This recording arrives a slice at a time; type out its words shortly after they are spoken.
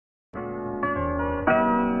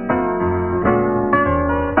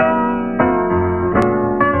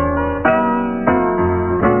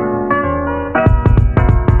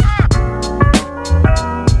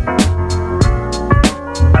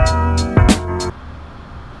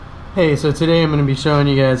Hey, so today I'm going to be showing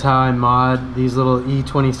you guys how I mod these little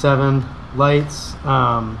E27 lights.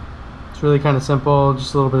 It's really kind of simple,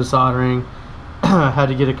 just a little bit of soldering. I had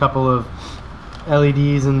to get a couple of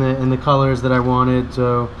LEDs in the colors that I wanted.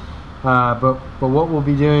 So, but what we'll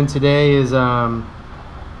be doing today is we're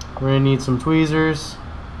going to need some tweezers.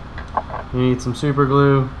 You need some super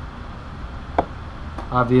glue.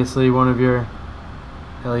 Obviously, one of your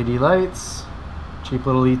LED lights, cheap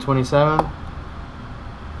little E27.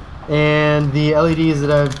 And the LEDs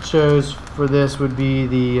that I've chose for this would be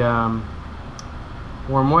the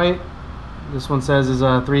warm white. This one says is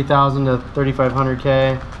 3000 to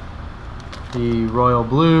 3500K. The royal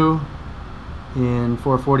blue in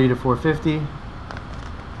 440 to 450.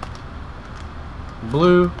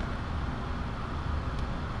 Blue,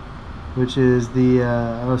 which is the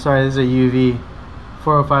oh sorry, this is a UV,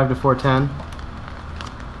 405 to 410.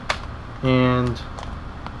 And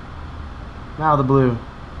now the blue.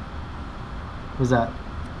 What is that?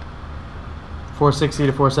 460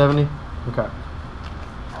 to 470? Okay.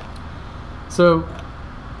 So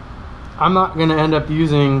I'm not going to end up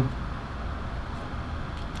using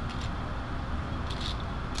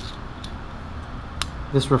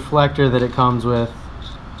this reflector that it comes with.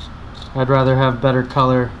 I'd rather have better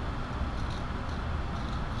color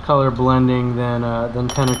blending than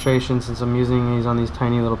penetration, since I'm using these on these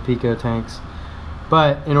tiny little Pico tanks.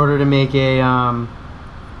 But in order to make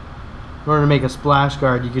a splash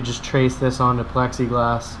guard, you could just trace this onto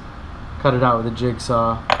plexiglass, cut it out with a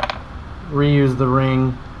jigsaw, reuse the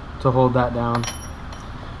ring to hold that down.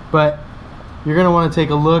 But you're going to want to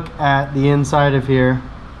take a look at the inside of here.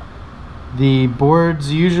 The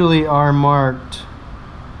boards usually are marked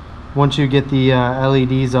once you get the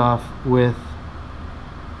LEDs off with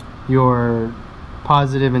your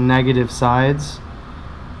positive and negative sides.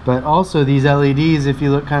 But also these LEDs, if you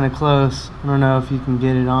look kind of close, I don't know if you can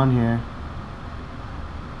get it on here.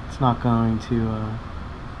 It's not going to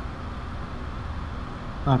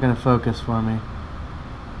focus for me.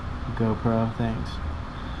 GoPro, thanks.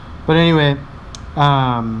 But anyway,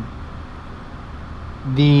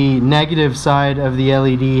 the negative side of the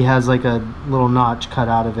LED has like a little notch cut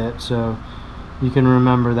out of it, so you can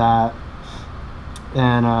remember that.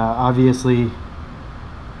 And obviously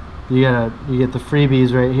you get the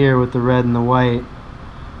freebies right here with the red and the white.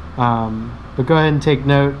 But go ahead and take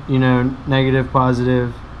note, you know, negative,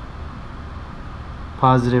 positive,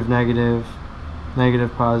 positive, negative,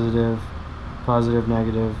 negative, positive, positive,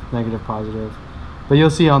 negative, negative, positive. But you'll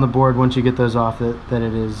see on the board once you get those off that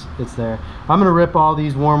it's there. I'm gonna rip all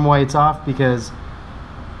these warm whites off because,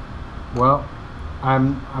 well,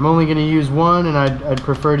 I'm only gonna use one, and I'd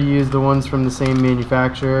prefer to use the ones from the same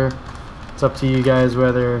manufacturer. It's up to you guys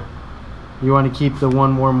whether you want to keep the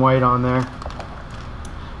one warm white on there.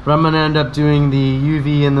 But I'm going to end up doing the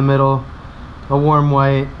UV in the middle, a warm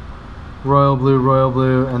white, royal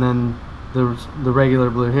blue, and then the regular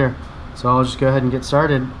blue here. So I'll just go ahead and get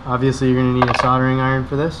started. Obviously you're going to need a soldering iron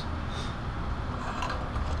for this.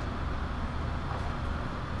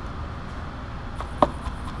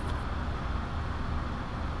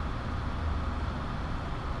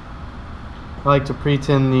 I like to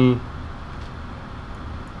pre-tin the,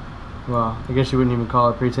 well, I guess you wouldn't even call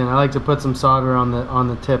it pre-tin. I like to put some solder on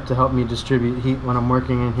the tip to help me distribute heat when I'm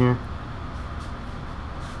working in here.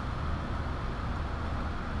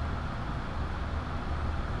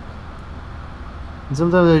 And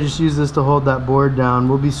sometimes I just use this to hold that board down.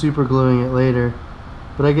 We'll be super gluing it later.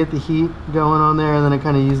 But I get the heat going on there, and then I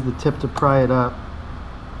kind of use the tip to pry it up.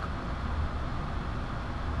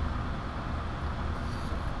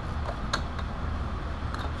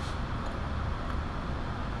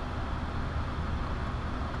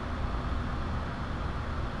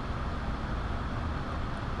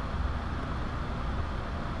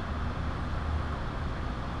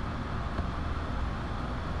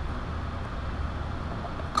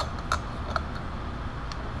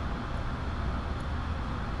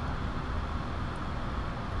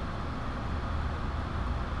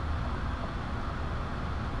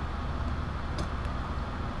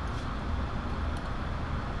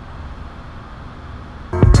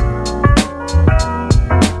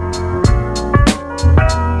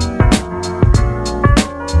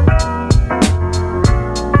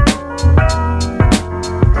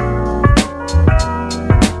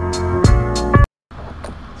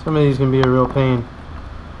 Some of these can be a real pain.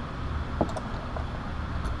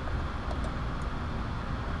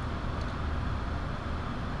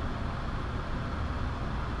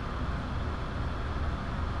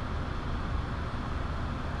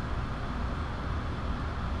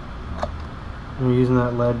 I'm using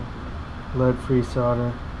that lead-free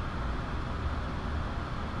solder.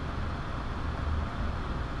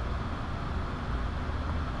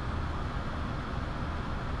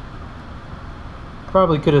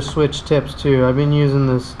 Probably could have switched tips too. I've been using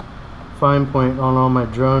this fine point on all my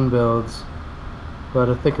drone builds, but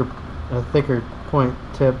a thicker point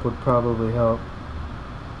tip would probably help.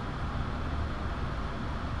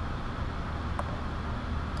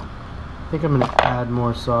 I think I'm going to add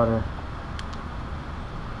more solder.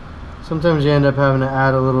 Sometimes you end up having to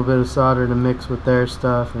add a little bit of solder to mix with their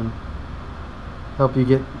stuff and help you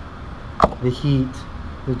get the heat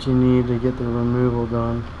that you need to get the removal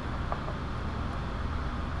done.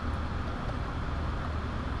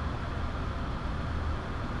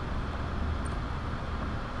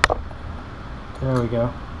 There we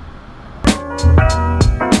go.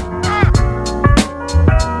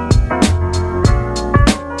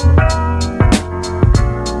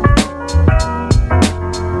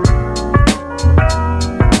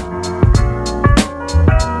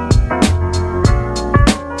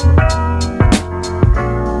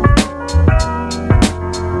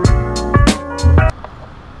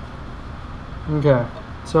 Okay,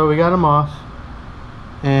 so we got them off,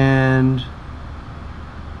 and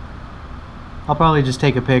I'll probably just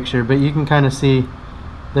take a picture, but you can kind of see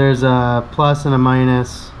there's a plus and a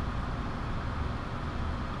minus,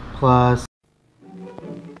 plus.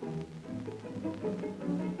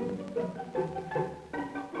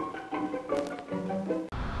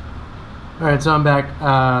 Alright, so I'm back.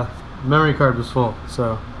 Memory card was full,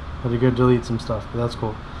 so I had to go delete some stuff, but that's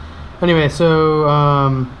cool. Anyway, so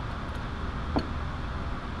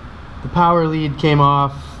the power lead came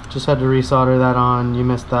off. Just had to resolder that on. You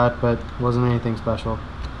missed that, but wasn't anything special.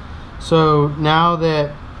 So now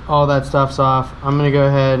that all that stuff's off, I'm gonna go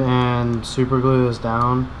ahead and super glue this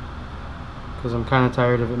down because I'm kind of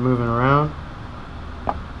tired of it moving around.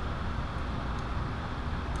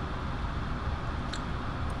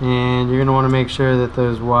 And you're gonna want to make sure that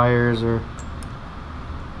those wires are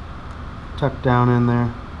tucked down in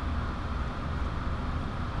there.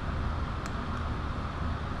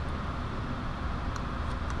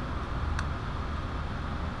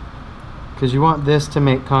 Because you want this to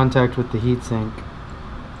make contact with the heatsink.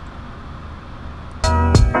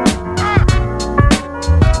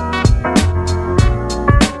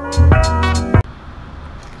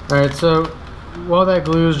 Alright, so while that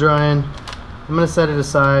glue is drying, I'm going to set it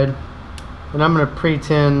aside, and I'm going to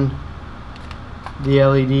pre-tin the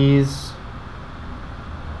LEDs.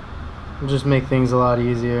 It'll just make things a lot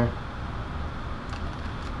easier.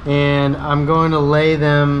 And I'm going to lay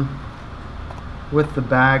them with the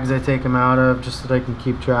bags I take them out of, just so that I can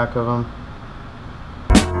keep track of them.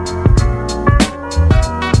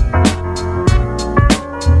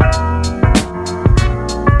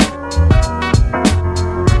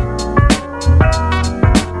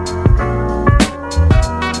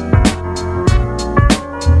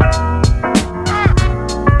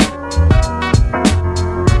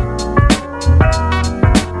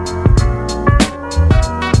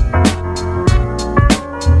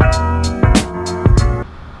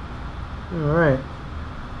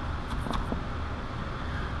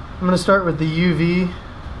 I'm going to start with the UV,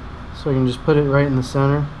 so I can just put it right in the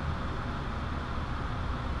center.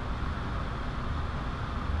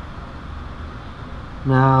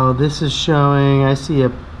 Now this is showing, I see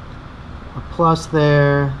a plus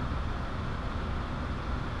there,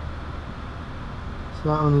 so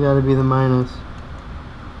that one's got to be the minus.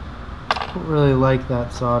 I don't really like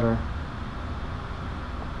that solder.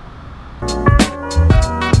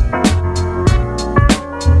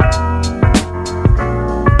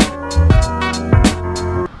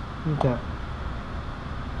 Okay.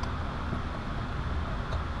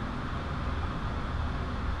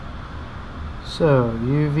 So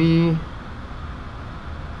UV,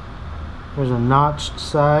 there's a notched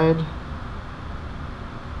side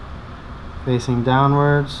facing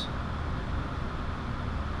downwards.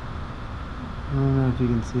 I don't know if you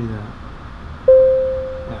can see that.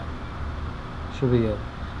 Yeah, should be good.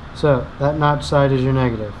 So that notched side is your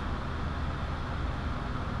negative.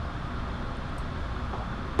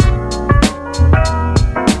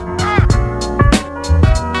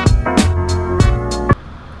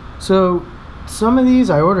 So some of these,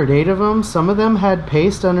 I ordered 8 of them. Some of them had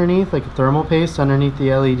paste underneath, like a thermal paste underneath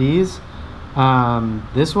the LEDs.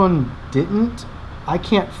 This one didn't. I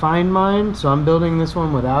can't find mine, so I'm building this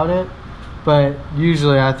one without it. But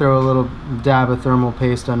usually I throw a little dab of thermal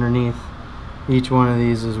paste underneath each one of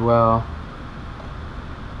these as well.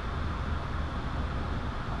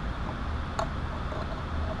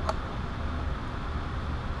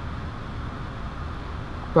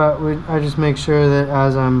 But I just make sure that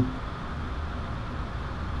as I'm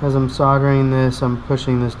soldering this, I'm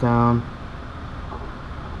pushing this down.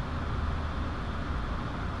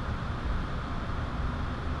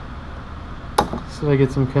 so I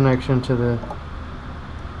get some connection to the,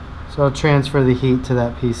 so I'll transfer the heat to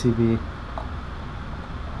that PCB.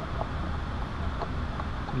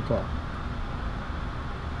 Okay.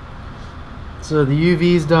 So the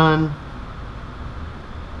UV's done.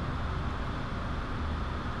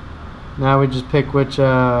 Now we just pick which, you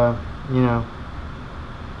know,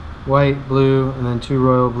 white, blue, and then 2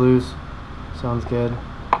 royal blues. Sounds good.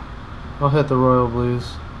 I'll hit the royal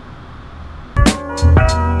blues.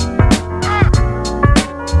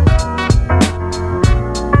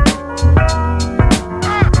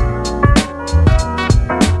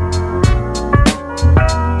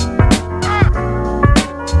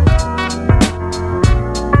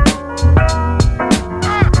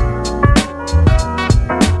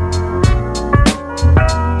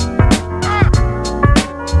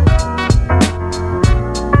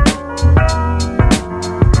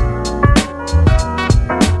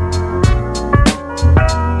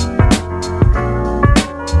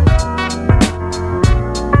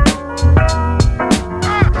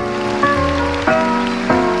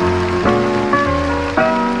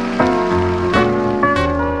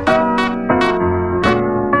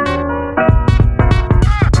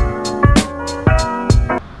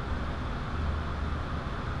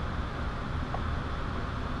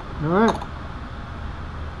 Alright,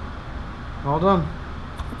 all done.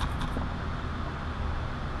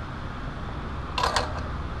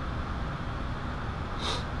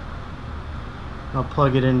 I'll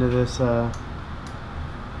plug it into this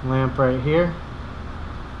lamp right here.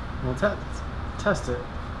 We'll test it.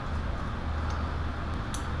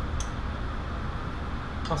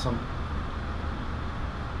 Awesome.